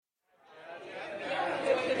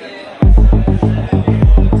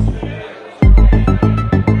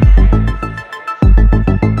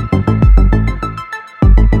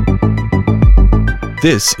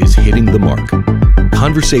This is Hitting the Mark.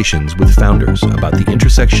 Conversations with founders about the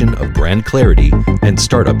intersection of brand clarity and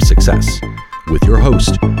startup success. With your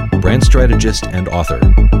host, brand strategist and author,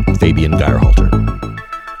 Fabian Geierhalter.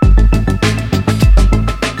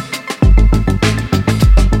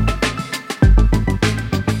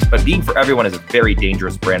 But being for everyone is a very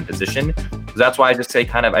dangerous brand position. So that's why I just say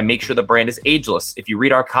I make sure the brand is ageless. If you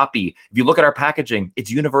read our copy, if you look at our packaging,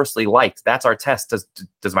 it's universally liked. That's our test.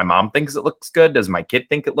 Does my mom think it looks good? Does my kid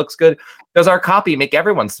think it looks good? Does our copy make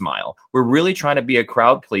everyone smile? We're really trying to be a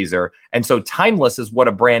crowd pleaser. And so timeless is what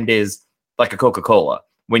a brand is, like a Coca-Cola.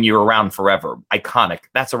 When you're around forever, iconic,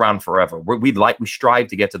 that's around forever. We strive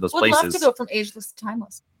to get to those places. Would love to go from ageless to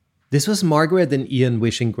timeless. This was Margaret and Ian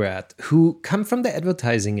Wishingrad, who come from the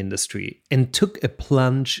advertising industry and took a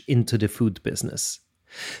plunge into the food business.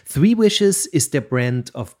 Three Wishes is their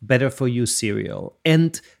brand of better-for-you cereal,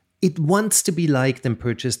 and it wants to be liked and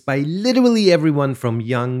purchased by literally everyone from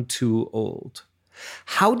young to old.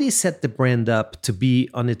 How they set the brand up to be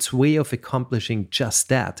on its way of accomplishing just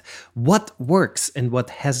that, what works and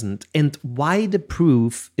what hasn't, and why the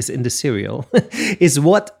proof is in the cereal, is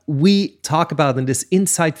what we talk about in this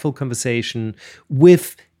insightful conversation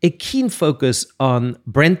with a keen focus on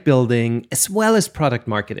brand building as well as product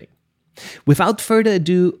marketing. Without further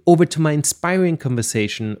ado, over to my inspiring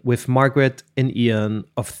conversation with Margaret and Ian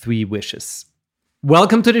of Three Wishes.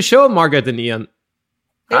 Welcome to the show, Margaret and Ian.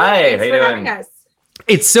 Hi, how you doing? Having us.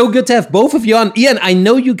 It's so good to have both of you on. Ian, I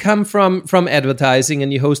know you come from advertising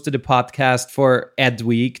and you hosted a podcast for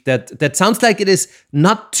Adweek that sounds like it is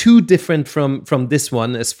not too different from this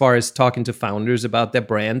one as far as talking to founders about their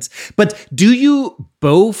brands. But do you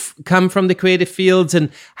both come from the creative fields, and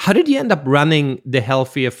how did you end up running the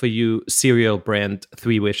Healthier For You cereal brand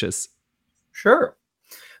Three Wishes? Sure.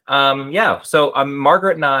 So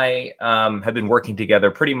Margaret and I have been working together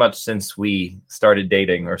pretty much since we started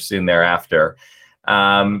dating or soon thereafter.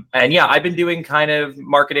 I've been doing kind of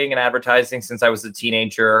marketing and advertising since I was a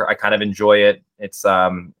teenager. I kind of enjoy it. It's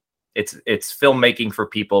filmmaking for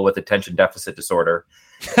people with attention deficit disorder.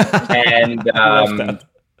 And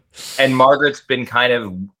and Margaret's been kind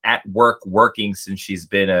of at working since she's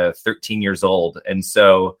been 13 years old. And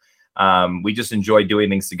so we just enjoy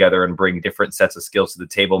doing things together and bring different sets of skills to the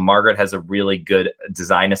table. Margaret has a really good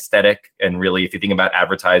design aesthetic. And really, if you think about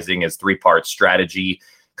advertising as three parts: strategy,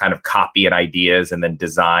 kind of copy and ideas, and then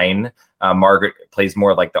design. Margaret plays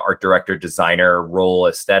more like the art director, designer role,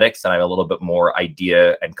 aesthetics, and I'm a little bit more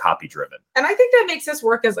idea and copy driven. And I think that makes us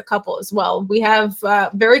work as a couple as well. We have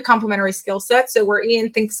very complementary skill sets. So where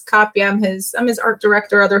Ian thinks copy, I'm his art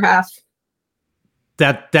director, other half.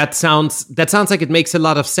 That sounds like it makes a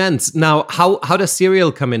lot of sense. Now, how does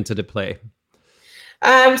cereal come into the play?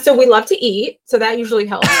 So we love to eat, so that usually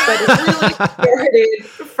helps. But it really started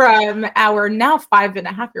from our now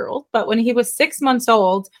 5.5-year-old. But when he was 6 months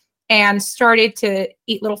old and started to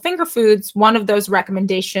eat little finger foods, one of those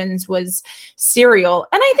recommendations was cereal.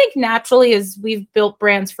 And I think naturally, as we've built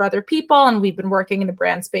brands for other people and we've been working in the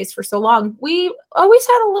brand space for so long, we always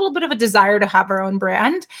had a little bit of a desire to have our own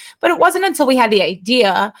brand. But it wasn't until we had the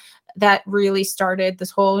idea that really started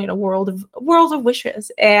this whole, world of wishes.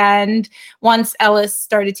 And once Ellis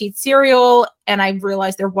started to eat cereal and I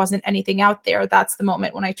realized there wasn't anything out there, that's the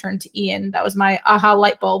moment when I turned to Ian. That was my aha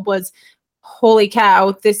light bulb was, holy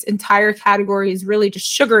cow, this entire category is really just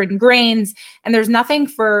sugar and grains. And there's nothing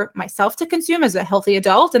for myself to consume as a healthy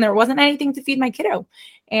adult. And there wasn't anything to feed my kiddo.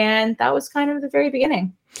 And that was kind of the very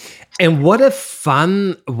beginning. And what a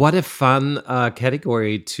fun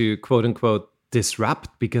category to quote unquote disrupt,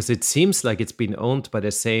 because it seems like it's been owned by the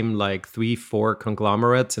same 3-4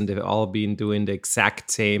 conglomerates, and they've all been doing the exact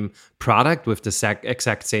same product with the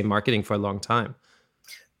exact same marketing for a long time.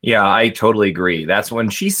 Yeah, I totally agree. That's when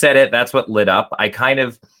she said it, that's what lit up. I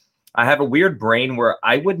have a weird brain where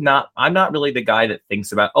I'm not really the guy that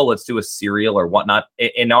thinks about, let's do a cereal or whatnot.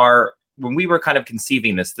 When we were kind of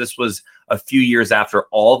conceiving this was a few years after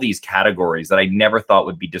all these categories that I never thought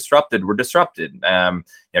would be disrupted were disrupted.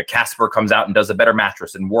 Casper comes out and does a better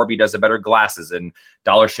mattress, and Warby does a better glasses, and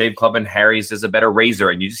Dollar Shave Club and Harry's does a better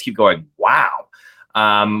razor, and you just keep going, wow.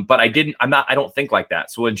 But I don't think like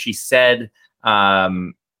that. So when she said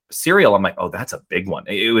cereal, I'm like, oh, that's a big one.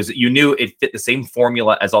 It was, it fit the same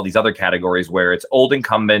formula as all these other categories where it's old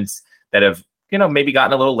incumbents that have maybe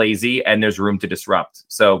gotten a little lazy and there's room to disrupt.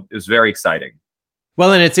 So it was very exciting.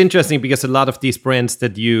 Well, and it's interesting because a lot of these brands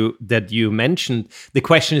that you mentioned, the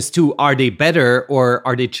question is too, are they better or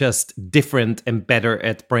are they just different and better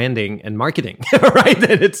at branding and marketing? Right?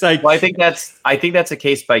 And it's like, well, I think that's a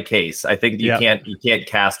case by case. I think you can't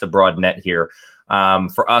cast a broad net here.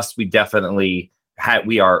 For us, we definitely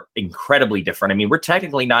we are incredibly different. I mean, we're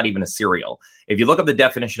technically not even a cereal. If you look up the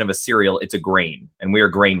definition of a cereal, it's a grain, and we are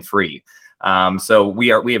grain free. So we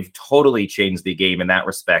have totally changed the game in that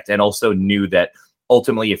respect, and also knew that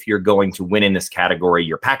ultimately, if you're going to win in this category,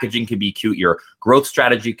 your packaging could be cute, your growth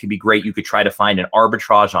strategy could be great. You could try to find an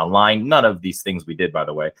arbitrage online. None of these things we did, by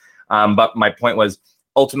the way. But my point was,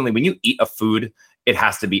 ultimately, when you eat a food, it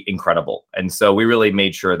has to be incredible. And so we really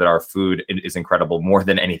made sure that our food is incredible more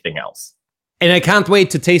than anything else. And I can't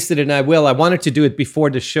wait to taste it, and I will. I wanted to do it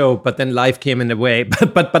before the show, but then life came in the way.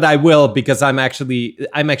 But I will, because I'm actually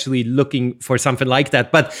looking for something like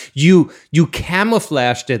that. But you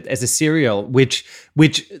camouflaged it as a cereal, which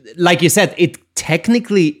like you said, it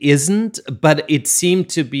technically isn't, but it seemed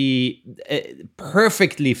to be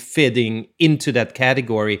perfectly fitting into that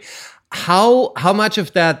category. How much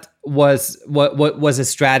of that was a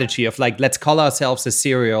strategy of like, let's call ourselves a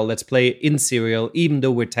cereal, let's play in cereal, even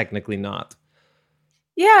though we're technically not?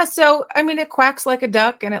 Yeah, so I mean, it quacks like a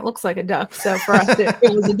duck and it looks like a duck. So for us,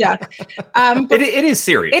 it was a duck. But it is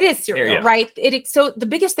cereal. It is cereal, yeah. Right? So the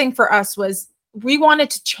biggest thing for us was we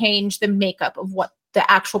wanted to change the makeup of what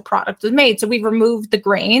the actual product was made. So we removed the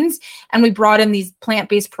grains and we brought in these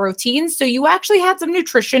plant-based proteins. So you actually had some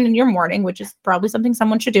nutrition in your morning, which is probably something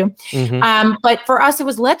someone should do. Mm-hmm. But for us, it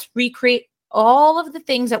was let's recreate all of the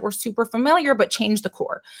things that were super familiar, but change the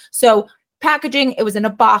core. So packaging, it was in a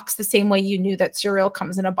box the same way you knew that cereal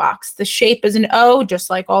comes in a box. The shape is an O, just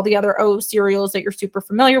like all the other O cereals that you're super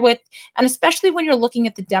familiar with. And especially when you're looking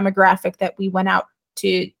at the demographic that we went out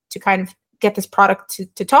to kind of get this product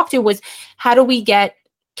to talk to, was how do we get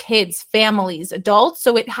kids, families, adults?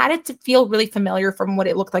 So it had it to feel really familiar from what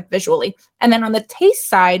it looked like visually. And then on the taste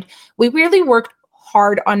side, we really worked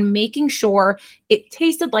hard on making sure it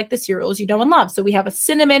tasted like the cereals you know and love. So we have a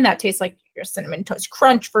cinnamon that tastes like your Cinnamon Toast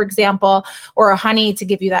Crunch, for example, or a honey to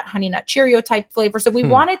give you that Honey Nut Cheerio type flavor. So we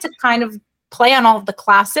wanted to kind of play on all of the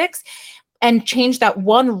classics and change that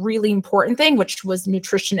one really important thing, which was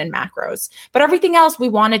nutrition and macros. But everything else we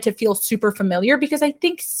wanted to feel super familiar, because I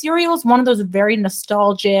think cereal is one of those very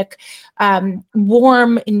nostalgic,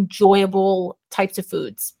 warm, enjoyable types of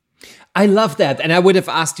foods. I love that. And I would have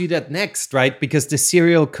asked you that next, right? Because the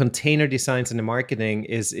cereal container designs and the marketing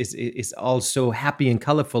is also happy and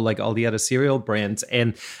colorful like all the other cereal brands.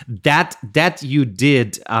 And that you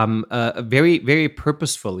did very, very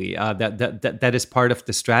purposefully. That is part of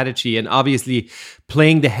the strategy. And obviously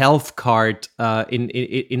playing the health card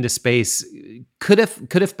in the space could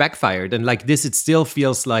have backfired. And like this, it still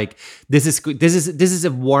feels like this is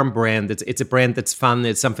a warm brand. It's a brand that's fun.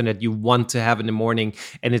 It's something that you want to have in the morning.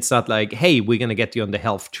 And it's not like, hey, we're going to get you on the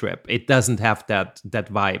health trip. It doesn't have that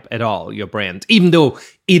vibe at all, your brand, even though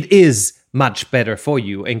it is much better for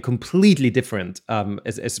you and completely different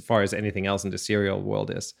as far as anything else in the cereal world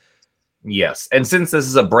is. Yes. And since this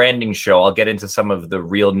is a branding show, I'll get into some of the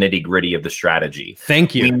real nitty gritty of the strategy.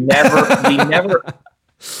 Thank you.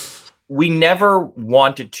 We never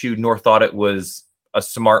wanted to, nor thought it was a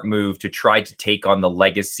smart move to try to take on the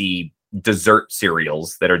legacy dessert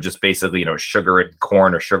cereals that are just basically, sugar and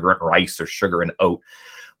corn or sugar and rice or sugar and oat.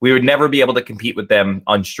 We would never be able to compete with them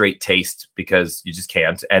on straight taste because you just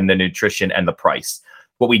can't, and the nutrition and the price.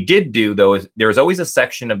 What we did do, though, is there's always a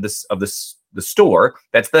section of the store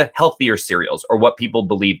that's the healthier cereals, or what people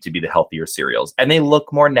believe to be the healthier cereals. And they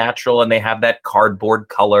look more natural and they have that cardboard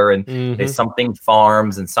color, and there's something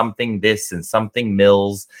Farms and something this and something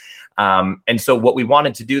Mills. And so what we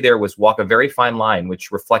wanted to do there was walk a very fine line,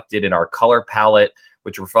 which reflected in our color palette,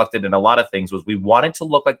 which reflected in a lot of things. Was we wanted to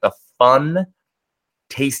look like the fun,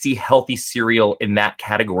 tasty, healthy cereal in that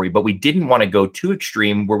category, but we didn't want to go too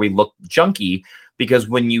extreme where we look junky, because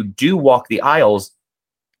when you do walk the aisles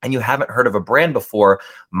and you haven't heard of a brand before,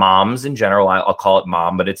 moms in general, I'll call it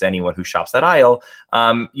mom, but it's anyone who shops that aisle,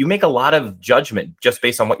 you make a lot of judgment just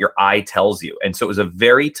based on what your eye tells you. And so it was a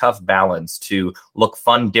very tough balance to look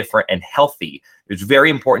fun, different, and healthy. It was very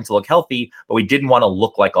important to look healthy, but we didn't want to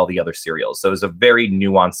look like all the other cereals. So it was a very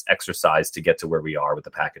nuanced exercise to get to where we are with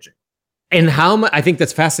the packaging. And I think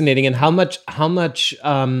that's fascinating. And how much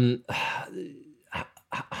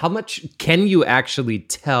can you actually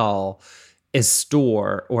tell a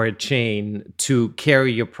store or a chain to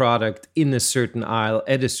carry your product in a certain aisle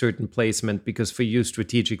at a certain placement, because for you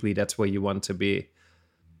strategically that's where you want to be?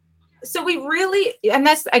 So we really, and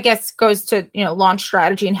that's, I guess, goes to launch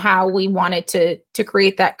strategy and how we wanted to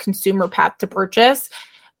create that consumer path to purchase.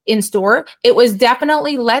 in store. It was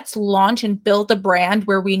definitely let's launch and build a brand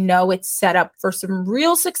where we know it's set up for some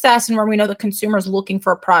real success and where we know the consumer is looking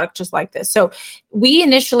for a product just like this. So we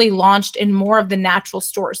initially launched in more of the natural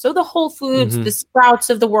stores. So the Whole Foods, the Sprouts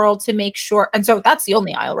of the world, to make sure. And so that's the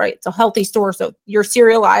only aisle, right? It's a healthy store. So your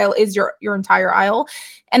cereal aisle is your entire aisle.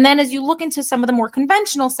 And then as you look into some of the more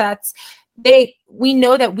conventional sets, we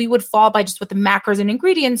know that we would fall by just what the macros and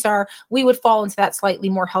ingredients are. We would fall into that slightly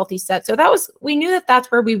more healthy set. So we knew that that's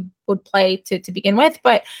where we would play to begin with.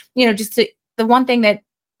 But, the one thing that,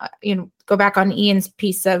 go back on Ian's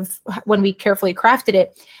piece of when we carefully crafted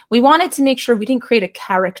it, we wanted to make sure we didn't create a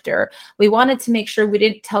character. We wanted to make sure we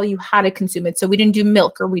didn't tell you how to consume it. So we didn't do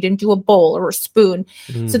milk, or we didn't do a bowl or a spoon.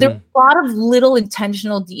 So there were a lot of little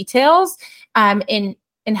intentional details in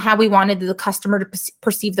how we wanted the customer to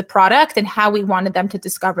perceive the product and how we wanted them to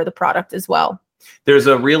discover the product as well. There's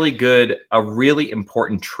a really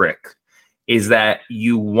important trick is that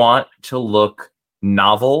you want to look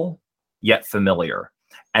novel yet familiar.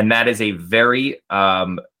 And that is a very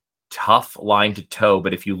tough line to toe.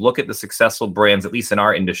 But if you look at the successful brands, at least in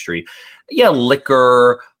our industry,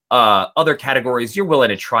 liquor, other categories, you're willing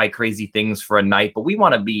to try crazy things for a night, but we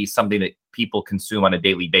want to be something that people consume on a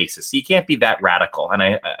daily basis. So you can't be that radical.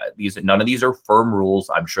 And none of these are firm rules.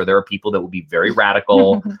 I'm sure there are people that will be very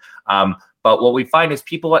radical. But what we find is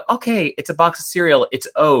people are like, okay, it's a box of cereal, it's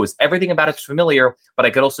O's, everything about it's familiar, but I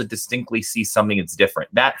could also distinctly see something that's different.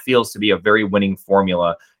 That feels to be a very winning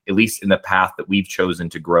formula, at least in the path that we've chosen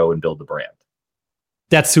to grow and build the brand.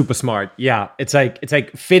 That's super smart. Yeah, it's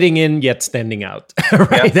like fitting in yet standing out,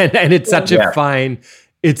 right? Yep. And it's such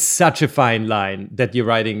a fine line that you're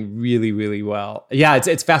writing really, really well. Yeah,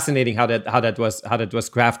 it's fascinating how that was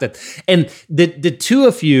crafted. And the two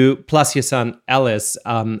of you plus your son Ellis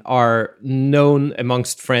are known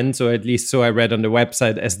amongst friends, or at least so I read on the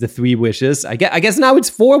website, as the Three Wishes. I guess now it's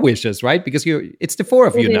Four Wishes, right? Because it's the four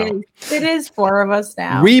of you now. It is four of us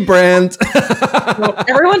now. Rebrand. Well,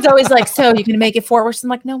 everyone's always like, so you're gonna make it Four Wishes? I'm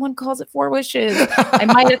like, no one calls it Four Wishes. I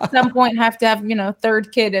might at some point have to have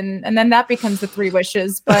third kid, and then that becomes the Three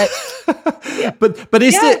Wishes. But yeah. but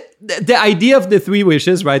is the idea of the Three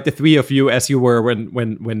Wishes, right? The three of you, as you were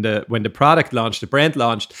when the product launched, the brand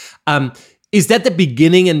launched. Is that the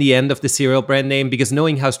beginning and the end of the cereal brand name? Because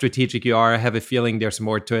knowing how strategic you are, I have a feeling there's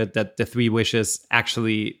more to it, that the Three Wishes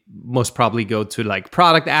actually most probably go to like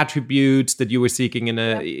product attributes that you were seeking in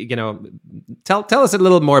tell us a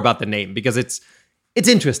little more about the name, because it's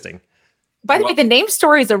interesting. By the way, the name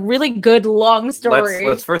story is a really good long story.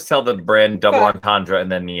 Let's first tell the brand double entendre,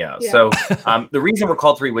 and then So the reason we're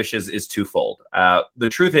called Three Wishes is twofold. The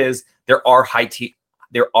truth is there are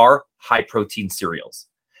high protein cereals.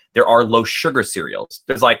 There are low sugar cereals.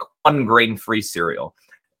 There's like one grain-free cereal.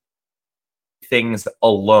 Things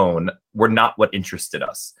alone were not what interested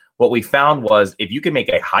us. What we found was if you can make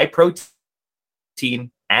a high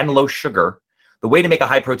protein and low sugar, the way to make a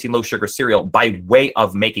high protein, low sugar cereal, by way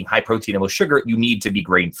of making high protein and low sugar, you need to be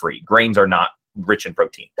grain free. Grains are not rich in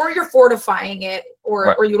protein. Or you're fortifying it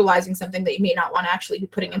or utilizing something that you may not want to actually be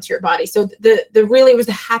putting into your body. So the really was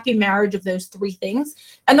the happy marriage of those three things.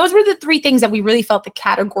 And those were the three things that we really felt the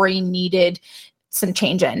category needed some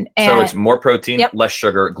change in. And so it's more protein, less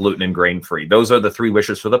sugar, gluten, and grain free. Those are the three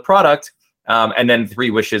wishes for the product. And then Three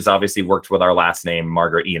Wishes obviously worked with our last name,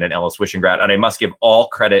 Margaret, Ian, and Ellis Wishingrad. And I must give all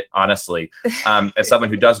credit, honestly, as someone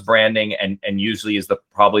who does branding and usually is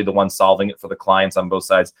probably the one solving it for the clients on both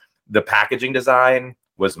sides. The packaging design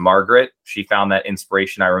was Margaret. She found that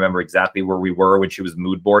inspiration. I remember exactly where we were when she was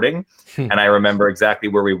mood boarding. And I remember exactly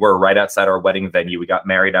where we were right outside our wedding venue. We got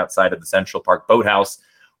married outside of the Central Park Boathouse.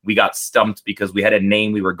 We got stumped because we had a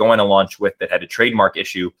name we were going to launch with that had a trademark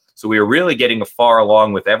issue. So we were really getting far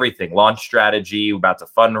along with everything, launch strategy, about to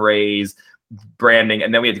fundraise, branding,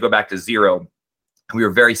 and then we had to go back to zero. We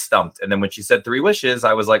were very stumped. And then when she said Three Wishes,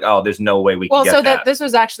 I was like, oh, there's no way we can get that. This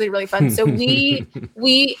was actually really fun. So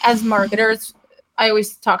we as marketers, I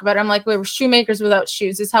always talk about it. I'm like, we were shoemakers without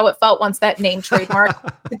shoes is how it felt once that name trademark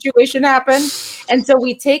situation happened. And so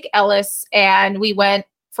we take Ellis and we went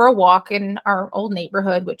for a walk in our old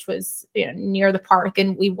neighborhood, which was near the park.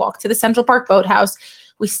 And we walked to the Central Park Boathouse.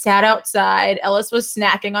 We sat outside. Ellis was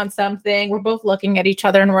snacking on something. We're both looking at each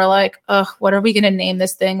other and we're like, ugh, what are we going to name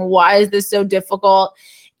this thing? Why is this so difficult?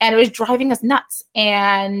 And it was driving us nuts.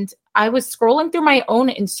 And I was scrolling through my own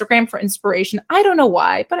Instagram for inspiration. I don't know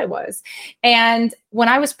why, but I was. And when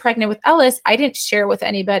I was pregnant with Ellis, I didn't share with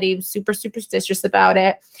anybody. I was super superstitious about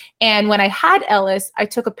it. And when I had Ellis, I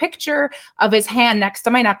took a picture of his hand next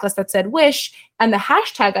to my necklace that said wish. And the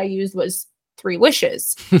hashtag I used was Three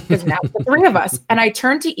Wishes, because now it's the three of us. And I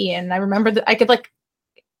turned to Ian, and I remember that I could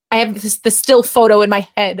I have this still photo in my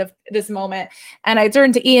head of this moment. And I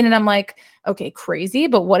turned to Ian and I'm like, okay, crazy.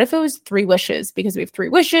 But what if it was 3 wishes? Because we have 3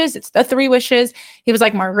 wishes. It's the 3 wishes. He was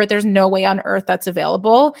like, Margaret, there's no way on earth that's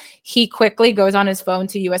available. He quickly goes on his phone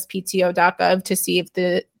to uspto.gov to see if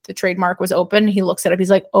the trademark was open. He looks it up. He's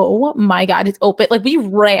like, oh my God, it's open. Like we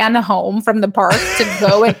ran home from the park to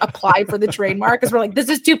go and apply for the trademark because we're like, this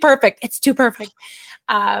is too perfect. It's too perfect.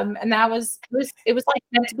 And that was like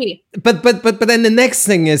meant to be. But then the next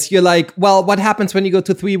thing is you're like, well, what happens when you go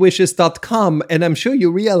to 3wishes.com? And I'm sure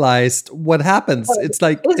you realized what happens. It's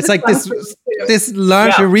like this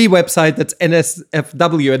lingerie website that's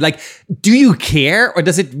NSFW. And like, do you care, or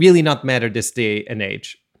does it really not matter this day and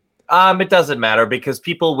age? It doesn't matter because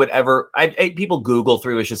people people Google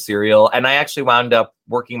 3 Wishes cereal, and I actually wound up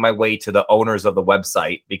working my way to the owners of the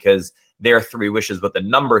website because they're 3 Wishes with the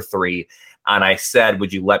number 3. And I said,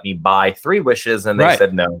 would you let me buy 3 Wishes? And they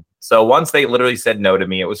said no. So once they literally said no to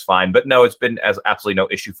me, it was fine. But no, it's been absolutely no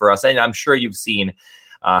issue for us. And I'm sure you've seen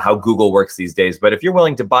how Google works these days. But if you're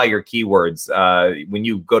willing to buy your keywords, when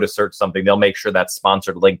you go to search something, they'll make sure that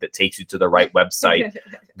sponsored link that takes you to the right website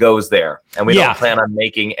goes there. And we don't plan on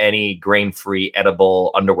making any grain-free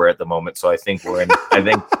edible underwear at the moment. So I think we're in,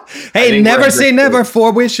 hey, never say never.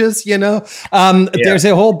 4 Wishes, there's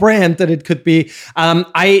a whole brand that it could be.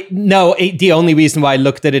 I know the only reason why I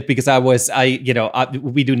looked at it because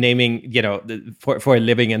we do naming, for a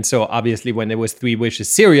living. And so obviously when there was 3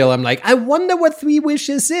 Wishes cereal, I'm like, I wonder what 3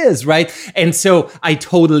 Wishes is, right? And so I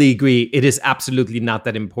totally agree. It is absolutely not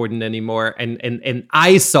that important anymore. And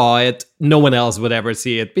I saw it. No one else would ever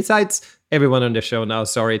see it besides everyone on the show now.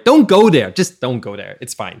 Sorry. Don't go there. Just don't go there.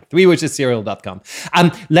 It's fine. 3wishescereal.com.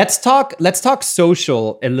 Let's talk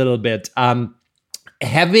social a little bit.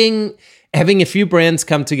 Having a few brands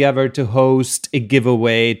come together to host a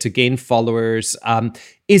giveaway to gain followers.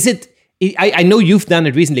 I know you've done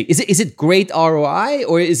it recently. Is it great ROI,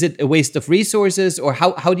 or is it a waste of resources, or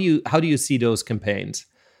how do you see those campaigns?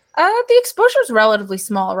 The exposure is relatively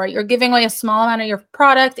small, right? You're giving away a small amount of your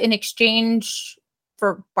product in exchange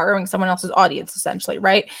for borrowing someone else's audience, essentially,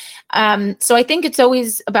 right? So I think it's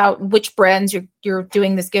always about which brands you're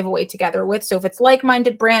doing this giveaway together with. So if it's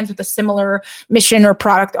like-minded brands with a similar mission or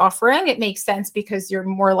product offering, it makes sense because you're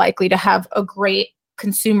more likely to have a great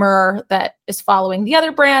consumer that is following the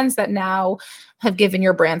other brands that now have given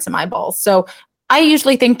your brand some eyeballs. So I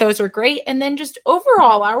usually think those are great. And then just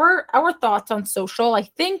overall, our thoughts on social, I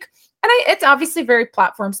think, it's obviously very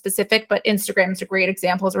platform specific, but Instagram is a great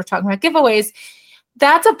example as we're talking about giveaways.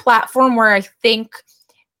 That's a platform where I think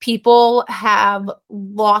people have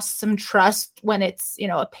lost some trust when it's,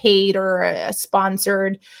 a paid or a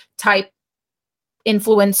sponsored type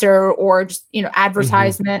influencer or just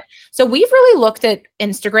advertisement. So we've really looked at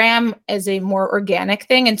Instagram as a more organic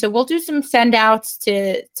thing, and so we'll do some send outs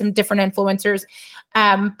to some different influencers,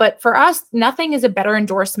 but for us, nothing is a better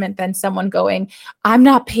endorsement than someone going, I'm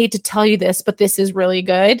not paid to tell you this, but this is really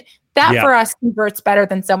good. That for us converts better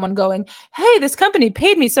than someone going, hey, this company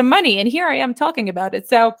paid me some money and here I am talking about it.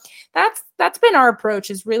 So that's been our approach,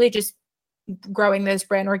 is really just growing this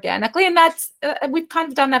brand organically. And that's we've kind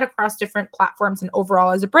of done that across different platforms, and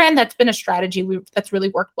overall as a brand, that's been a strategy that's really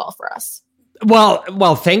worked well for us.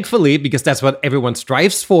 Well, thankfully, because that's what everyone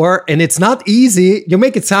strives for. And it's not easy. You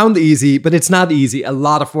make it sound easy, but it's not easy. A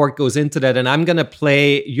lot of work goes into that. And I'm going to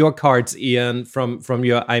play your cards, Ian, from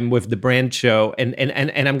your I'm With the Brand show. And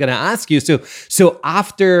I'm going to ask you, so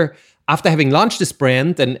after having launched this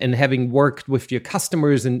brand and having worked with your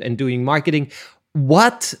customers and doing marketing,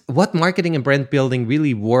 what marketing and brand building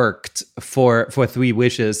really worked for 3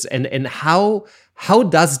 Wishes, and how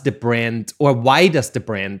does the brand, or why does the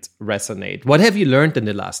brand resonate? What have you learned in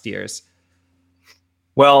the last years?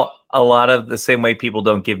 Well, a lot of the same way people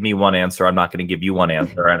don't give me one answer, I'm not going to give you one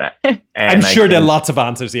answer. And I'm sure there are lots of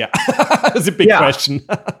answers. Yeah, it's a big question.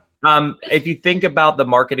 If you think about the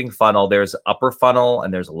marketing funnel, there's upper funnel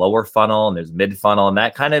and there's lower funnel and there's mid funnel, and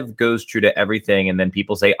that kind of goes true to everything. And then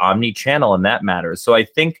people say omni-channel, and that matters. So I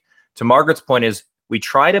think, to Margaret's point, is we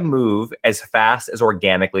try to move as fast as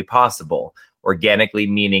organically possible. Organically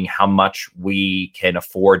meaning how much we can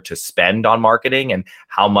afford to spend on marketing and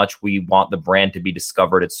how much we want the brand to be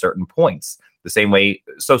discovered at certain points. The same way,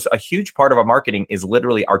 so a huge part of our marketing is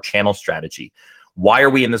literally our channel strategy. Why are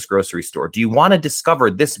we in this grocery store? Do you want to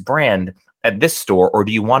discover this brand at this store, or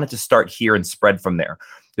do you want it to start here and spread from there?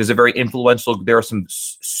 There are some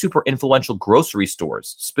super influential grocery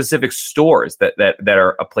stores, specific stores that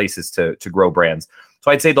are places to grow brands.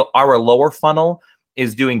 So I'd say our lower funnel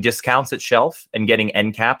is doing discounts at shelf and getting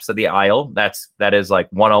end caps at the aisle. That is like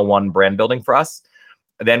 101 brand building for us.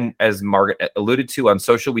 then, as Margaret alluded to, on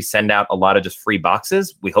social, we send out a lot of just free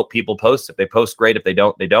boxes. We hope people post. If they post, great. If they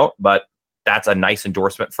don't, they don't. But that's a nice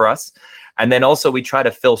endorsement for us. And then also we try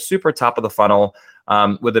to fill super top of the funnel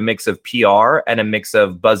with a mix of PR and a mix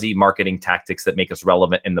of buzzy marketing tactics that make us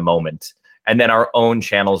relevant in the moment. And then our own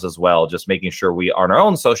channels as well, just making sure we are on our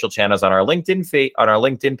own social channels, on our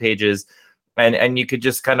LinkedIn pages. And you could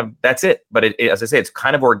just kind of, that's it. But as I say, it's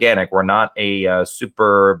kind of organic. We're not a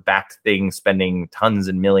super backed thing, spending tons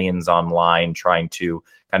and millions online trying to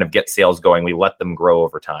kind of get sales going. We let them grow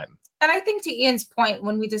over time. And I think to Ian's point,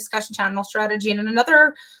 when we discuss channel strategy, and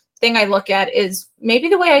another thing I look at is maybe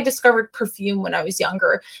the way I discovered perfume when I was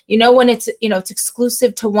younger. When it's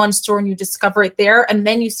exclusive to one store and you discover it there and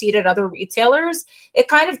then you see it at other retailers, it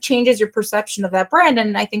kind of changes your perception of that brand.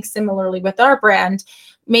 And I think similarly with our brand,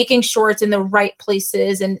 making sure it's in the right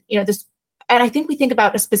places and, this. And I think we think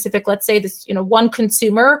about a specific, let's say this, one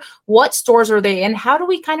consumer, what stores are they in? How do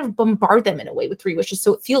we kind of bombard them in a way with Three Wishes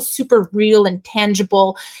so it feels super real and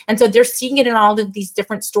tangible? And so they're seeing it in all of these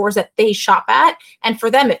different stores that they shop at. And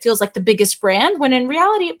for them, it feels like the biggest brand, when in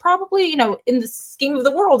reality, it probably, in the scheme of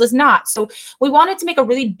the world is not. So we wanted to make a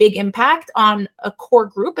really big impact on a core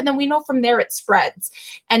group. And then we know from there it spreads.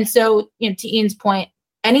 And so, to Ian's point,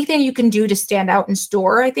 anything you can do to stand out in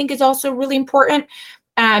store, I think is also really important.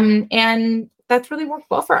 And that's really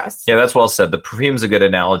worked well for us. Yeah, that's well said. The perfume's a good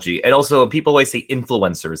analogy. And also, people always say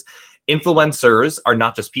influencers. Influencers are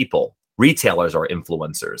not just people. Retailers are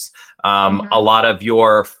influencers. A lot of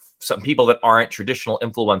some people that aren't traditional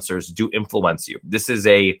influencers do influence you. This is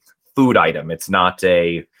a food item. It's not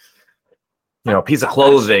a piece of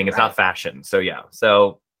clothing. It's not fashion. So yeah.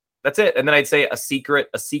 So that's it. And then I'd say a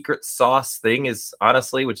secret sauce thing is,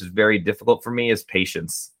 honestly, which is very difficult for me, is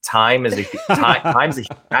patience. Time's a huge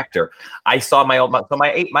factor. I saw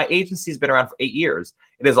my agency's been around for 8 years.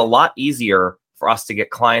 It is a lot easier for us to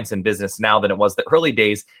get clients in business now than it was the early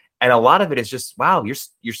days. And a lot of it is just, wow, you're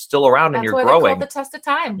still around and you're growing. That's why they call the test of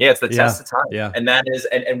time. Yeah, it's the test of time. Yeah. And that is,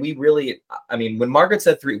 and we really, when Margaret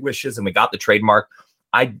said Three Wishes and we got the trademark,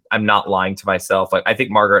 I'm not lying to myself. Like, I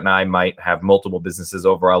think Margaret and I might have multiple businesses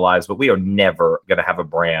over our lives, but we are never going to have a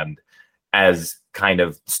brand as kind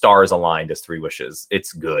of stars aligned as Three Wishes.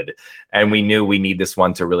 It's good. And we knew we need this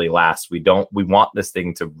one to really last. We want this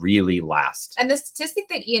thing to really last. And the statistic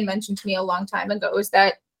that Ian mentioned to me a long time ago is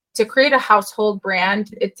that to create a household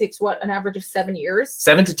brand, it takes an average of 7 years?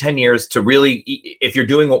 7 to 10 years to really, if you're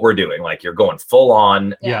doing what we're doing, like you're going full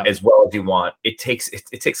on as well as you want, it takes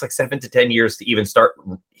like 7 to 10 years to even start,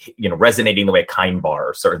 resonating the way Kind Bar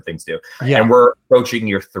or certain things do. Yeah. And we're approaching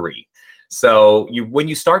year 3. So when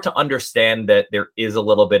you start to understand that there is a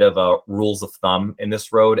little bit of a rules of thumb in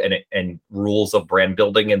this road and rules of brand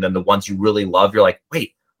building, and then the ones you really love, you're like,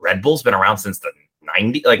 wait, Red Bull's been around since the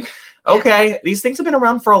 90s. Like, okay, these things have been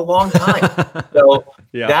around for a long time. So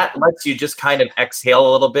that lets you just kind of exhale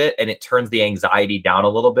a little bit, and it turns the anxiety down a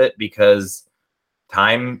little bit, because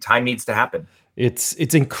time needs to happen. It's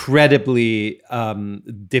incredibly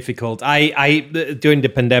difficult. I during the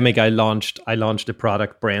pandemic, I launched a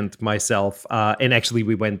product brand myself, and actually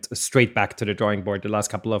we went straight back to the drawing board the last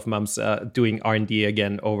couple of months, doing R&D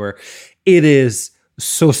again over. It is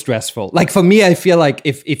so stressful. Like, for me, I feel like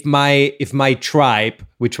if my tribe,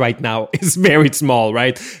 which right now is very small,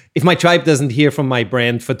 right? If my tribe doesn't hear from my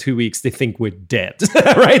brand for 2 weeks, they think we're dead,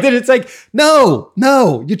 right? And it's like, no,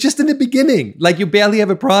 you're just in the beginning. Like, you barely have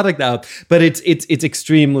a product out. But it's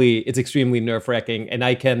extremely nerve-wracking, and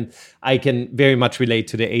I can very much relate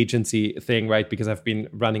to the agency thing, right? Because I've been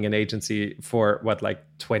running an agency for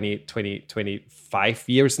 25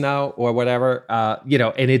 years now or whatever,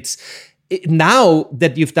 and it's. Now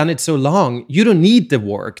that you've done it so long, you don't need the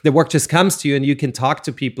work. The work just comes to you, and you can talk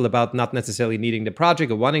to people about not necessarily needing the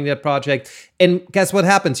project or wanting that project. And guess what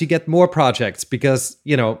happens? You get more projects because,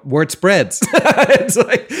 word spreads. It's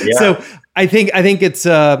like, so I think it's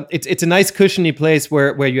a nice cushiony place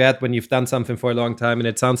where you're at when you've done something for a long time. And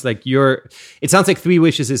it sounds like Three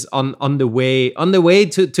Wishes is on the way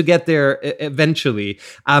to get there eventually.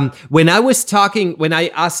 When I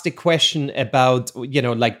asked the question about,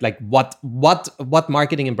 like what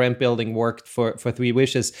marketing and brand building worked for Three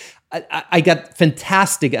Wishes, I got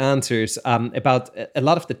fantastic answers about a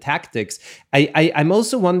lot of the tactics. I'm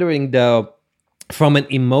also wondering, though, from an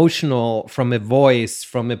emotional, from a voice,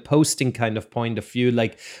 from a posting kind of point of view,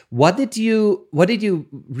 like what did you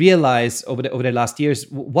realize over the last years?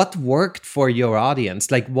 What worked for your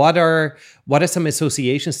audience? Like what are some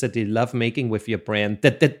associations that they love making with your brand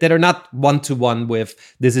that are not one-to-one with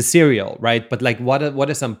this is cereal, right? But like what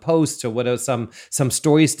are some posts, or what are some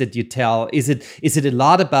stories that you tell? Is it a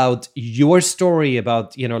lot about your story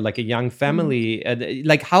about, you know, like a young family?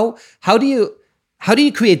 Like how do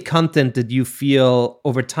you create content that you feel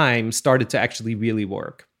over time started to actually really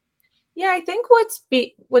work? Yeah, I think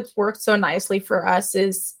what's worked so nicely for us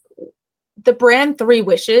is the brand Three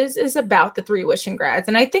Wishes is about the Three Wishing Grads.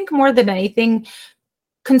 And I think more than anything,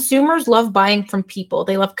 consumers love buying from people.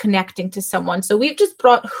 They love connecting to someone. So we've just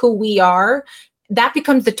brought who we are. That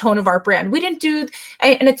becomes the tone of our brand. We didn't do,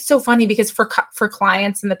 and it's so funny because for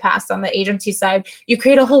clients in the past on the agency side, you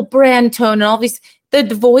create a whole brand tone and all these, the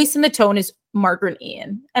voice and the tone is Margaret,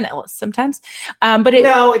 Ian, and Ellis sometimes, but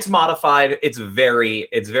it's modified. It's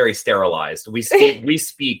very sterilized. We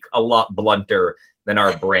speak a lot blunter than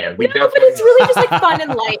our brand. But it's really just like fun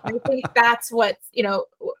and light. And I think that's what, you know,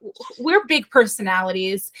 we're big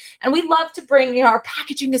personalities, and we love to bring, you know, our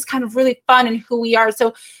packaging is kind of really fun and who we are.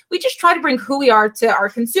 So we just try to bring who we are to our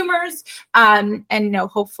consumers. And, you know,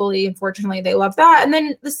 hopefully, unfortunately, they love that. And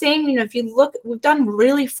then the same, you know, if you look, we've done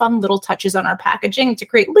really fun little touches on our packaging to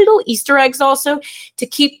create little Easter eggs also to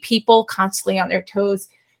keep people constantly on their toes.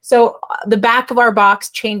 So the back of our box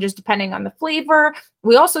changes depending on the flavor.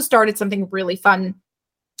 We also started something really fun.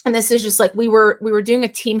 And this is just like we were doing a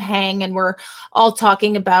team hang, and we're all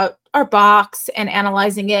talking about our box and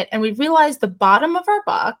analyzing it. And we realized the bottom of our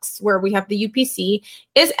box, where we have the UPC,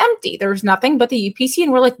 is empty. There's nothing but the UPC.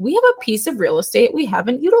 And we're like, we have a piece of real estate we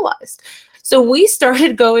haven't utilized. So we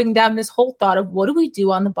started going down this whole thought of what do we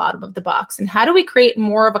do on the bottom of the box, and how do we create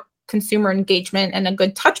more of a consumer engagement and a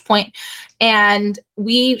good touch point. And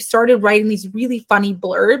we started writing these really funny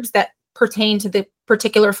blurbs that pertain to the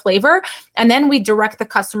particular flavor. And then we direct the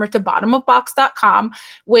customer to bottomofbox.com,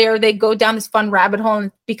 where they go down this fun rabbit hole.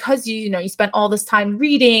 And because you spent all this time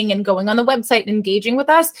reading and going on the website and engaging with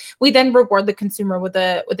us, we then reward the consumer with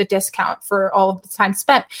a discount for all of the time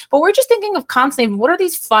spent. But we're just thinking of constantly, what are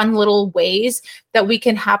these fun little ways that we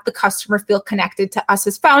can have the customer feel connected to us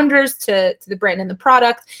as founders, to the brand and the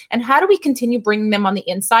product? And how do we continue bringing them on the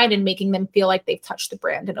inside and making them feel like they've touched the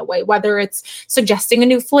brand in a way, whether it's suggesting a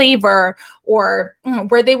new flavor or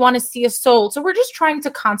where they want to see us sold. So we're just trying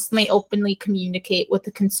to constantly openly communicate with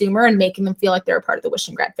the consumer and making them feel like they're a part of the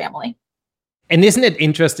Wishing Grad family. And isn't it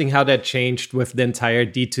interesting how that changed with the entire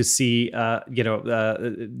D2C,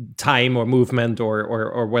 time or movement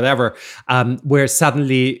or whatever, where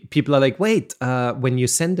suddenly people are like, wait, when you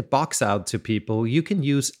send the box out to people, you can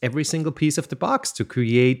use every single piece of the box to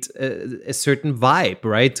create a certain vibe,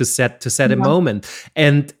 right? To set a moment.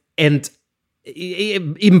 And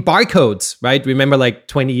even barcodes, right? Remember, like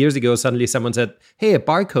 20 years ago, suddenly someone said, hey, a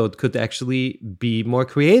barcode could actually be more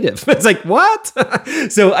creative. It's like, what?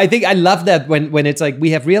 So I think I love that when it's like,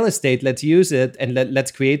 we have real estate, let's use it, and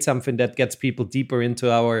let's create something that gets people deeper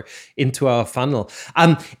into our funnel.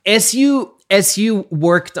 As you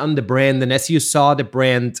worked on the brand, and as you saw the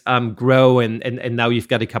brand grow, and now you've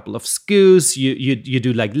got a couple of SKUs, you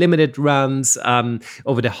do like limited runs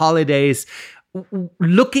over the holidays.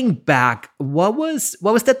 Looking back, what was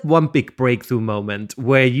that one big breakthrough moment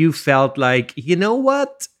where you felt like, you know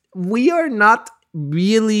what, we are not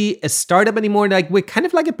really a startup anymore? Like, we're kind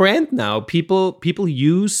of like a brand now. People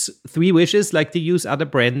use Three Wishes like they use other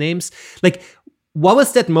brand names. Like, what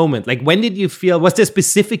was that moment? Like, when did you feel, was there a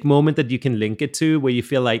specific moment that you can link it to where you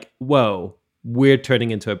feel like, whoa, we're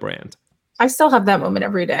turning into a brand? I still have that moment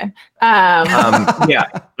every day. Yeah,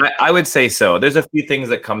 I would say so. There's a few things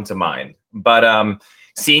that come to mind, but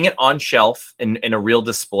seeing it on shelf in a real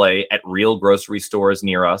display at real grocery stores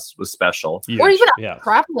near us was special. Or even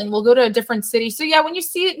traveling, we'll go to a different city. So yeah, when you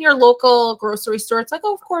see it in your local grocery store, it's like,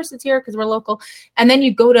 oh, of course it's here because we're local. And then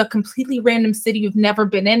you go to a completely random city you've never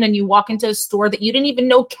been in, and you walk into a store that you didn't even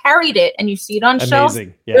know carried it, and you see it on shelf. Yeah.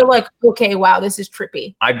 You're like, okay, wow, this is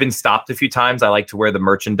trippy. I've been stopped a few times. I like to wear the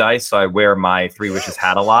merchandise, so I wear my Three Wishes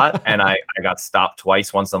hat a lot. And I got stopped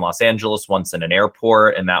twice, once in Los Angeles, once in an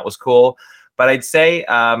airport, and that was cool. But I'd say,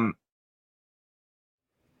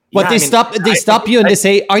 they stop you and they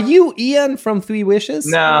say, "Are you Ian from Three Wishes?"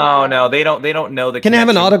 No, they don't know the. Can I have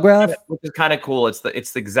an autograph? Which is kind of cool. It's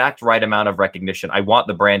the exact right amount of recognition. I want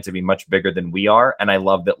the brand to be much bigger than we are, and I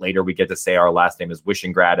love that later we get to say our last name is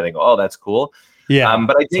Wishing Grad, and they go, "Oh, that's cool." Yeah.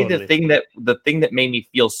 But I think totally. the thing that made me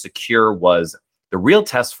feel secure was the real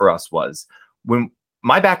test for us was when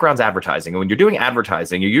my background's advertising. And when you're doing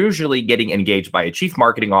advertising, you're usually getting engaged by a chief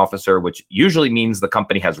marketing officer, which usually means the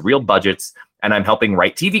company has real budgets, and I'm helping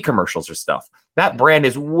write TV commercials or stuff. That brand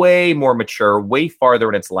is way more mature, way farther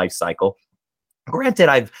in its life cycle. Granted,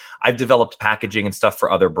 I've developed packaging and stuff for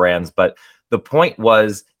other brands, but the point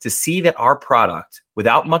was to see that our product,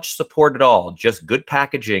 without much support at all, just good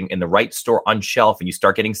packaging in the right store on shelf, and you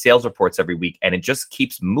start getting sales reports every week, and it just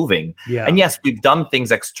keeps moving. Yeah. And yes, we've done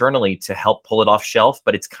things externally to help pull it off shelf,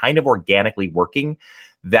 but it's kind of organically working.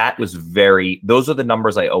 Those are the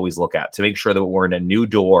numbers I always look at to make sure that we're in a new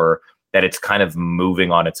door, that it's kind of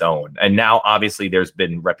moving on its own. And now, obviously, there's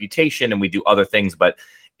been reputation and we do other things, but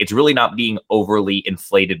it's really not being overly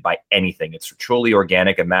inflated by anything. It's truly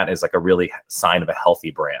organic, and that is like a really sign of a healthy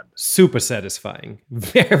brand. Super satisfying.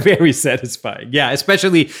 Very, very satisfying. Yeah,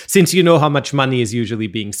 especially since you know how much money is usually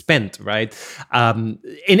being spent, right? And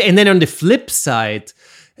then on the flip side,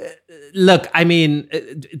 look, I mean,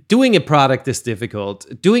 doing a product is difficult.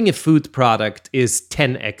 Doing a food product is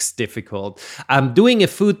 10x difficult. Doing a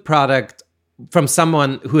food product from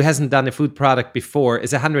someone who hasn't done a food product before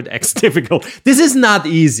is 100x difficult. This is not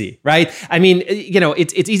easy, right? I mean,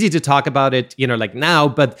 it's easy to talk about it, like now,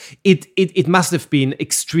 but it must have been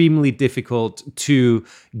extremely difficult to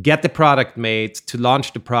get the product made, to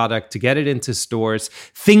launch the product, to get it into stores.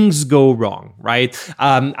 Things go wrong, right?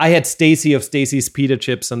 I had Stacy of Stacy's Pita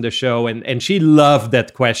Chips on the show, and she loved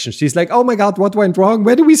that question. She's like, "Oh my God, what went wrong?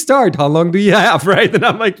 Where do we start? How long do you have?" Right? And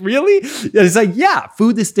I'm like, "Really?" And it's like, yeah,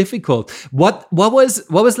 food is difficult. What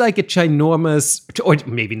was like a ginormous, or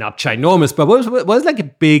maybe not ginormous, but what was like a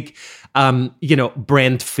big,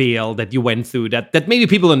 brand fail that you went through that maybe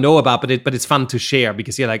people don't know about, but it's fun to share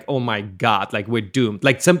because you're like, oh my God, like we're doomed.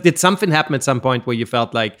 Like did something happen at some point where you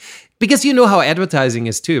felt like, because you know how advertising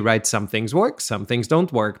is too, right? Some things work, some things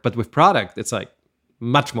don't work, but with product, it's like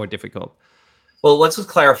much more difficult. Well, let's just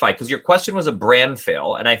clarify, because your question was a brand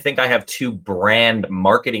fail, and I think I have two brand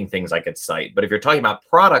marketing things I could cite. But if you're talking about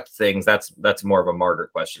product things, that's more of a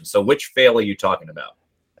Margaret question. So which fail are you talking about?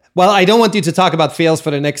 Well, I don't want you to talk about fails for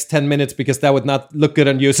the next 10 minutes because that would not look good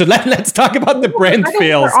on you. So let's talk about the brand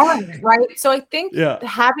fails. Right. So I think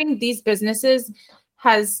having these businesses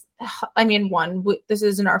has, this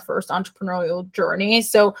isn't our first entrepreneurial journey.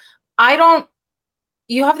 So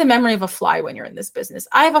you have the memory of a fly when you're in this business.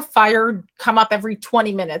 I have a fire come up every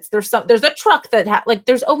 20 minutes. There's a truck that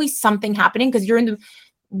there's always something happening because you're in the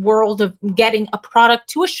world of getting a product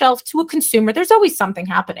to a shelf, to a consumer. There's always something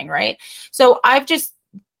happening, right? So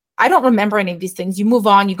I don't remember any of these things. You move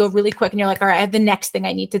on, you go really quick, and you're like, all right, I have the next thing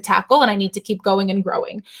I need to tackle, and I need to keep going and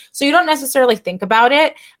growing. So you don't necessarily think about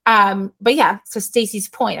it. But yeah, to Stacy's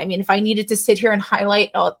point, I mean, if I needed to sit here and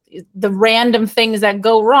highlight the random things that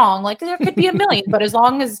go wrong, like there could be a million, but as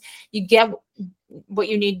long as you get what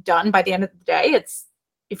you need done by the end of the day,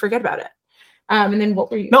 you forget about it. And then what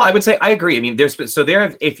were you? No, I would say I agree. I mean,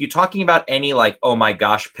 if you're talking about any like, oh my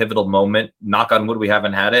gosh, pivotal moment, knock on wood, we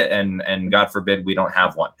haven't had it. And God forbid we don't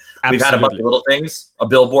have one. Absolutely. We've had a bunch of little things. A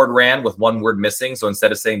billboard ran with one word missing. So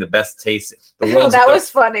instead of saying the best taste, was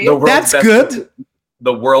funny. That's good.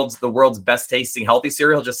 The world's best tasting healthy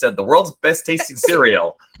cereal just said the world's best tasting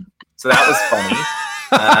cereal. So that was funny.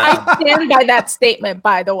 I stand by that statement,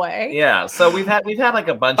 by the way. Yeah. So we've had like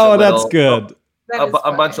a bunch of little, that's good.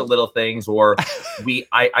 A bunch of little things, or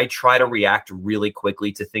I try to react really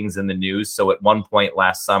quickly to things in the news. So at one point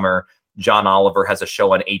last summer, John Oliver has a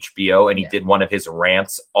show on HBO, and he did one of his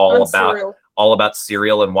rants all about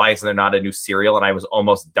cereal and why isn't there not a new cereal? And I was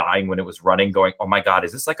almost dying when it was running, going, oh my God,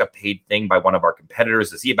 is this like a paid thing by one of our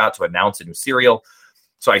competitors? Is he about to announce a new cereal?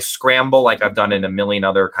 So I scramble like I've done in a million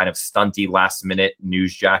other kind of stunty last minute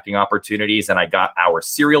news jacking opportunities. And I got our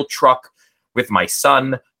cereal truck with my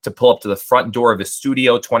son to pull up to the front door of his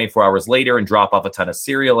studio 24 hours later and drop off a ton of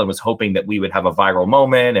cereal, and was hoping that we would have a viral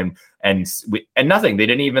moment and nothing. They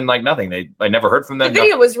didn't even nothing. I never heard from them. The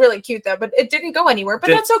video was really cute though, but it didn't go anywhere. But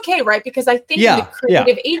that's okay, right? Because I think the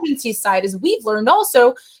creative agency side is we've learned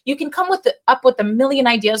also you can come up with a million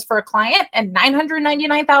ideas for a client and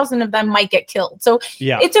 999,000 of them might get killed. So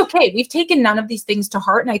it's okay. We've taken none of these things to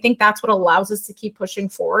heart. And I think that's what allows us to keep pushing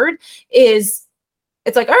forward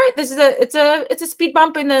it's like, all right, it's a speed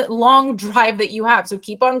bump in the long drive that you have. So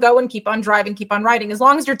keep on going, keep on driving, keep on riding. As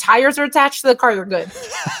long as your tires are attached to the car, you're good.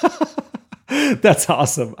 That's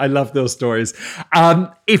awesome. I love those stories.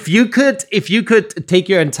 If you could take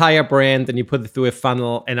your entire brand and you put it through a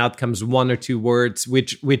funnel and out comes one or two words,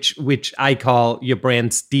 which I call your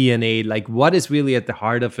brand's DNA, like what is really at the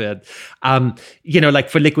heart of it? Like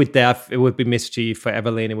for Liquid Death, it would be mischief. For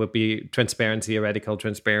Everlane, it would be transparency, radical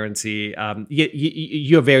transparency.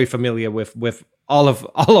 You're very familiar with all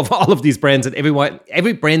of these brands, and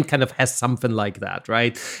every brand kind of has something like that,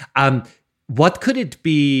 right? What could it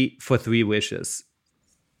be for Three Wishes?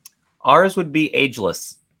 Ours would be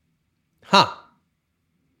ageless. Huh.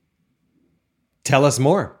 Tell us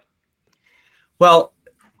more. Well,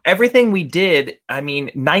 everything we did, I mean,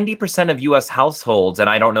 90% of US households, and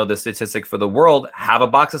I don't know the statistic for the world, have a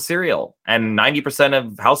box of cereal. And 90%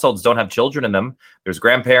 of households don't have children in them. There's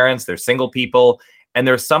grandparents, there's single people, and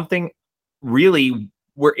there's something really,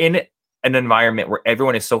 we're in an environment where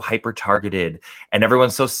everyone is so hyper-targeted and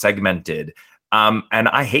everyone's so segmented. And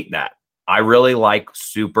I hate that. I really like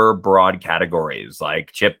super broad categories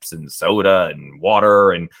like chips and soda and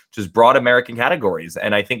water and just broad American categories.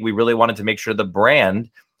 And I think we really wanted to make sure the brand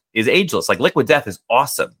is ageless. Like Liquid Death is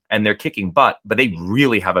awesome and they're kicking butt, but they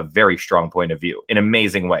really have a very strong point of view, an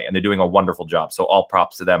amazing way. And they're doing a wonderful job. So all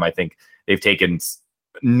props to them. I think they've taken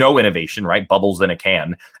no innovation, right? Bubbles in a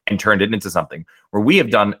can, and turned it into something where we have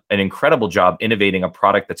done an incredible job innovating a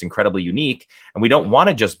product that's incredibly unique. And we don't want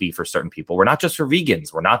to just be for certain people. We're not just for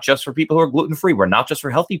vegans. We're not just for people who are gluten-free. We're not just for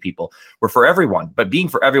healthy people. We're for everyone. But being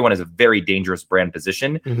for everyone is a very dangerous brand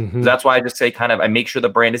position. So that's why I just say I make sure the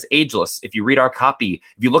brand is ageless. If you read our copy,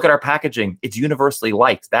 if you look at our packaging, it's universally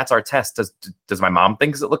liked. That's our test. Does my mom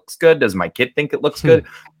think it looks good? Does my kid think it looks good?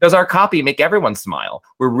 Does our copy make everyone smile?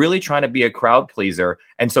 We're really trying to be a crowd pleaser.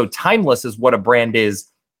 And so timeless is what a brand is,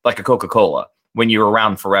 like a Coca-Cola. When you're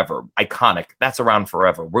around forever, iconic, that's around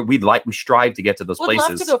forever. We strive to get to those places.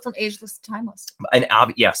 We'd love to go from ageless to timeless. And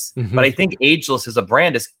yes, but I think ageless as a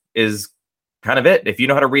brand is kind of it. If you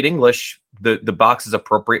know how to read English, the box is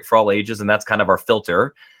appropriate for all ages, and that's kind of our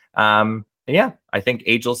filter. Yeah, I think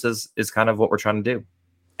ageless is kind of what we're trying to do.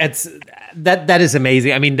 That is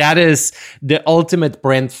amazing. I mean, that is the ultimate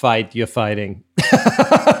brand fight you're fighting.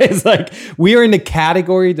 It's like we are in a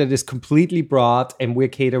category that is completely broad and we're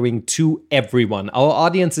catering to everyone. Our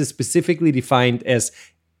audience is specifically defined as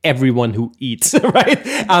everyone who eats, right?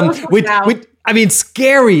 Which I mean,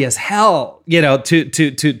 scary as hell, to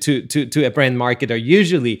a brand marketer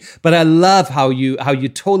usually. But I love how you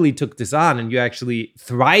totally took this on and you're actually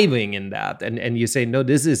thriving in that, and you say, no,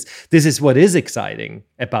 this is what is exciting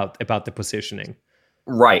about the positioning.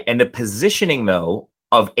 Right, and the positioning though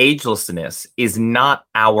of agelessness is not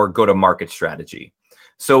our go-to-market strategy.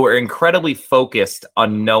 So we're incredibly focused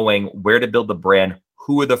on knowing where to build the brand,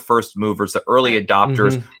 who are the first movers, the early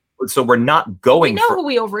adopters. So we're not going. We know who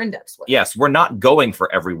we over-index with. Yes, we're not going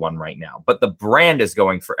for everyone right now, but the brand is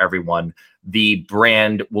going for everyone. The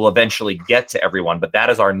brand will eventually get to everyone, but that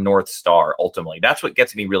is our North Star ultimately. That's what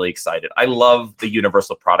gets me really excited. I love the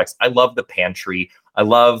universal products. I love the pantry. I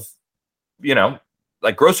love,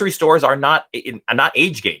 like grocery stores are not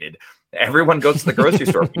age gated. Everyone goes to the grocery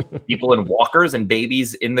store. People in walkers and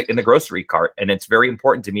babies in the grocery cart, and it's very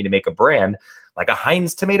important to me to make a brand like a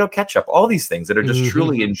Heinz tomato ketchup. All these things that are just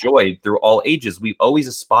truly enjoyed through all ages. We've always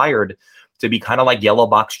aspired to be kind of like Yellow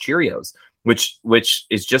Box Cheerios, which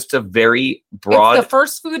is just a very broad. It's the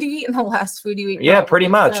first food you eat and the last food you eat. Yeah, pretty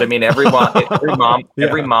much. So. I mean, every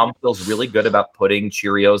mom feels really good about putting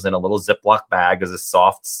Cheerios in a little Ziploc bag as a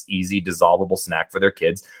soft, easy, dissolvable snack for their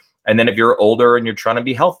kids. And then if you're older and you're trying to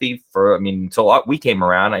be healthy until we came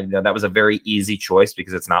around, I know that was a very easy choice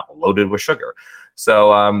because it's not loaded with sugar.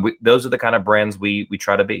 So those are the kind of brands we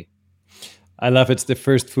try to be. I love it's the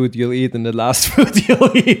first food you'll eat and the last food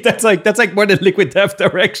you'll eat. That's like more the Liquid Death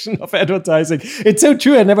direction of advertising. It's so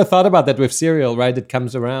true. I never thought about that with cereal, right? It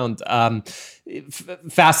comes around.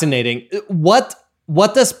 Fascinating.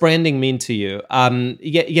 What does branding mean to you? I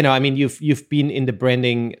mean, you've been in the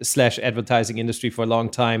branding / advertising industry for a long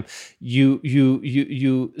time.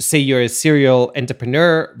 You say you're a serial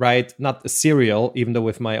entrepreneur, right? Not a cereal, even though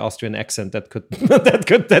with my Austrian accent that could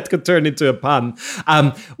that could turn into a pun.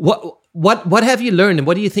 What have you learned, and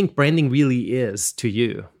what do you think branding really is to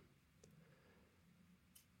you?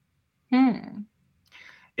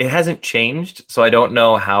 It hasn't changed, so I don't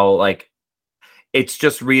know how it's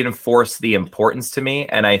just reinforced the importance to me.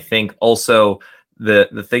 And I think also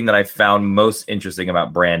the thing that I found most interesting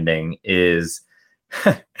about branding is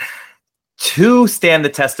to stand the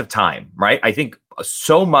test of time, right? I think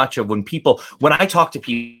so much of when I talk to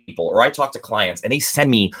people or I talk to clients and they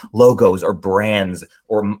send me logos or brands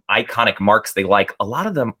or iconic marks they like, a lot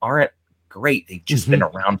of them aren't great. They've just been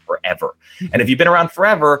around forever. And if you've been around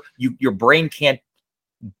forever, your brain can't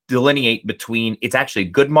delineate between it's actually a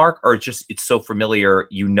good mark or it's so familiar,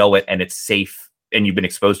 it, and it's safe and you've been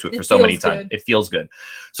exposed to it for so many times. It feels good.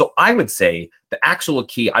 So I would say the actual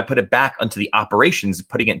key, I put it back onto the operations,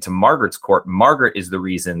 putting it into Margaret's court. Margaret is the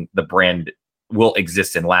reason the brand will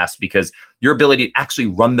exist and last, because your ability to actually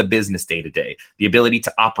run the business day to day, the ability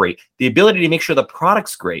to operate, the ability to make sure the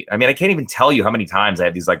product's great. I mean, I can't even tell you how many times I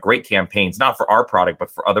have these like great campaigns, not for our product, but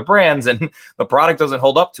for other brands, and the product doesn't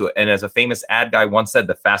hold up to it. And as a famous ad guy once said,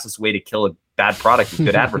 the fastest way to kill a bad product is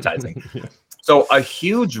good advertising. Yeah. So a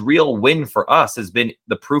huge real win for us has been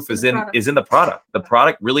the proof is in the product. The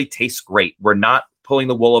product really tastes great. We're not pulling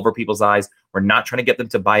the wool over people's eyes. We're not trying to get them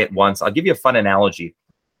to buy it once. I'll give you a fun analogy.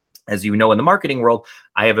 As you know, in the marketing world,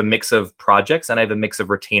 I have a mix of projects and I have a mix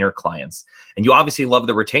of retainer clients. And you obviously love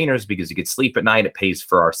the retainers because you get sleep at night. It pays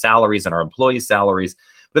for our salaries and our employees' salaries.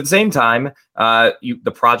 But at the same time,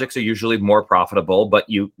 the projects are usually more profitable, but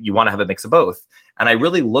you want to have a mix of both. And I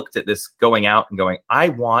really looked at this going out and going, I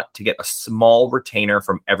want to get a small retainer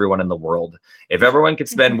from everyone in the world. If everyone could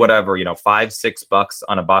spend whatever, $5-6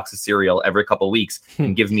 on a box of cereal every couple of weeks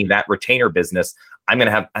and give me that retainer business, I'm going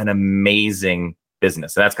to have an amazing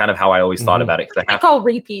business. And that's kind of how I always thought about it. We call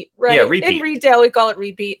repeat, right? Yeah, repeat. In retail, we call it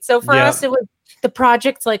repeat. So for us, it was the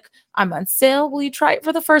project's like, I'm on sale. Will you try it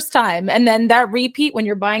for the first time? And then that repeat, when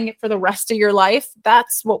you're buying it for the rest of your life,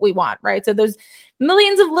 that's what we want, right? So those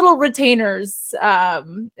millions of little retainers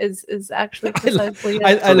is actually precisely.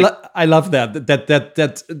 I love that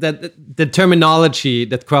the terminology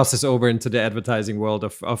that crosses over into the advertising world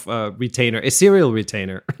of retainer, a serial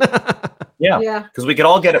retainer. Yeah. Because we could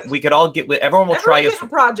all get it. Everyone will try a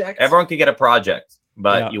project. Everyone can get a project,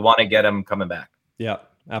 but you want to get them coming back. Yeah,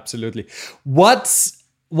 absolutely. What's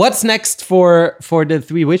next for the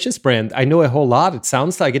Three Wishes brand? I know a whole lot. It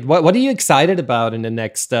sounds like it. What are you excited about in the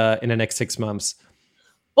next 6 months?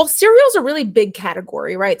 Well, cereal's a really big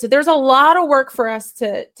category, right? So there's a lot of work for us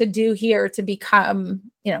to do here to become,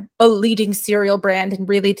 a leading cereal brand and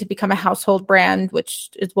really to become a household brand, which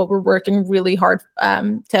is what we're working really hard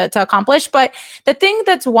to accomplish. But the thing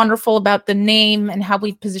that's wonderful about the name and how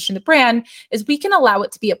we've positioned the brand is we can allow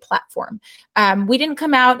it to be a platform. We didn't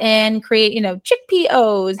come out and create, chickpea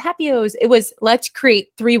O's, happy O's. It was, let's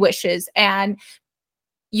create Three Wishes. And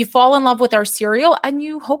you fall in love with our cereal and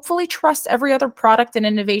you hopefully trust every other product and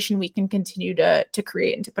innovation we can continue to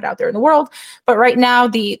create and to put out there in the world. But right now,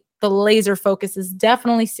 the laser focus is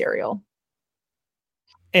definitely cereal.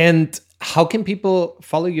 And how can people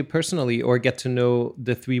follow you personally or get to know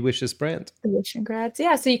the Three Wishes brand? The Wishingrads.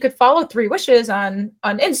 Yeah. So you could follow Three Wishes on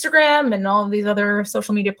Instagram and all of these other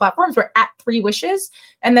social media platforms. We're at Three Wishes.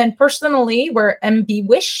 And then personally, we're MB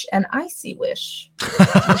Wish and IC Wish.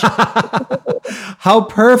 How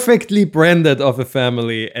perfectly branded of a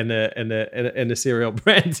family and a cereal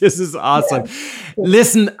brand. This is awesome. Yeah.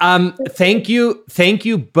 Listen, thank you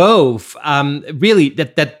both. Really,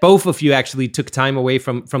 that both of you actually took time away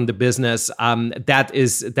from the business. That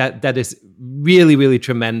is really, really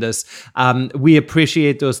tremendous. We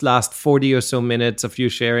appreciate those last 40 or so minutes of you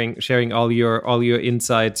sharing all your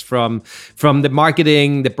insights from the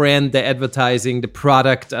marketing, the brand, the advertising, the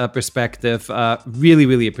product perspective. Really,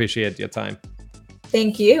 really appreciate your time.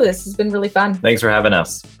 Thank you. This has been really fun. Thanks for having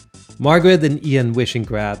us. Margaret and Ian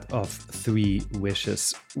Wishingrad of Three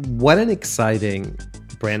Wishes. What an exciting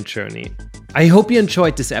brand journey. I hope you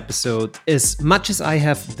enjoyed this episode as much as I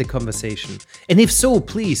have the conversation. And if so,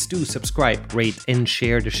 please do subscribe, rate, and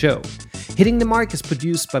share the show. Hitting the Mark is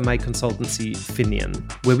produced by my consultancy,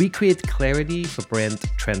 Finian, where we create clarity for brand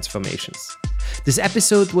transformations. This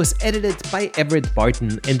episode was edited by Everett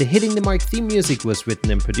Barton, and the Hitting the Mark theme music was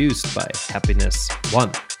written and produced by Happiness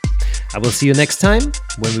One. I will see you next time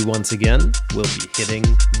when we once again will be hitting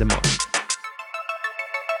the mark.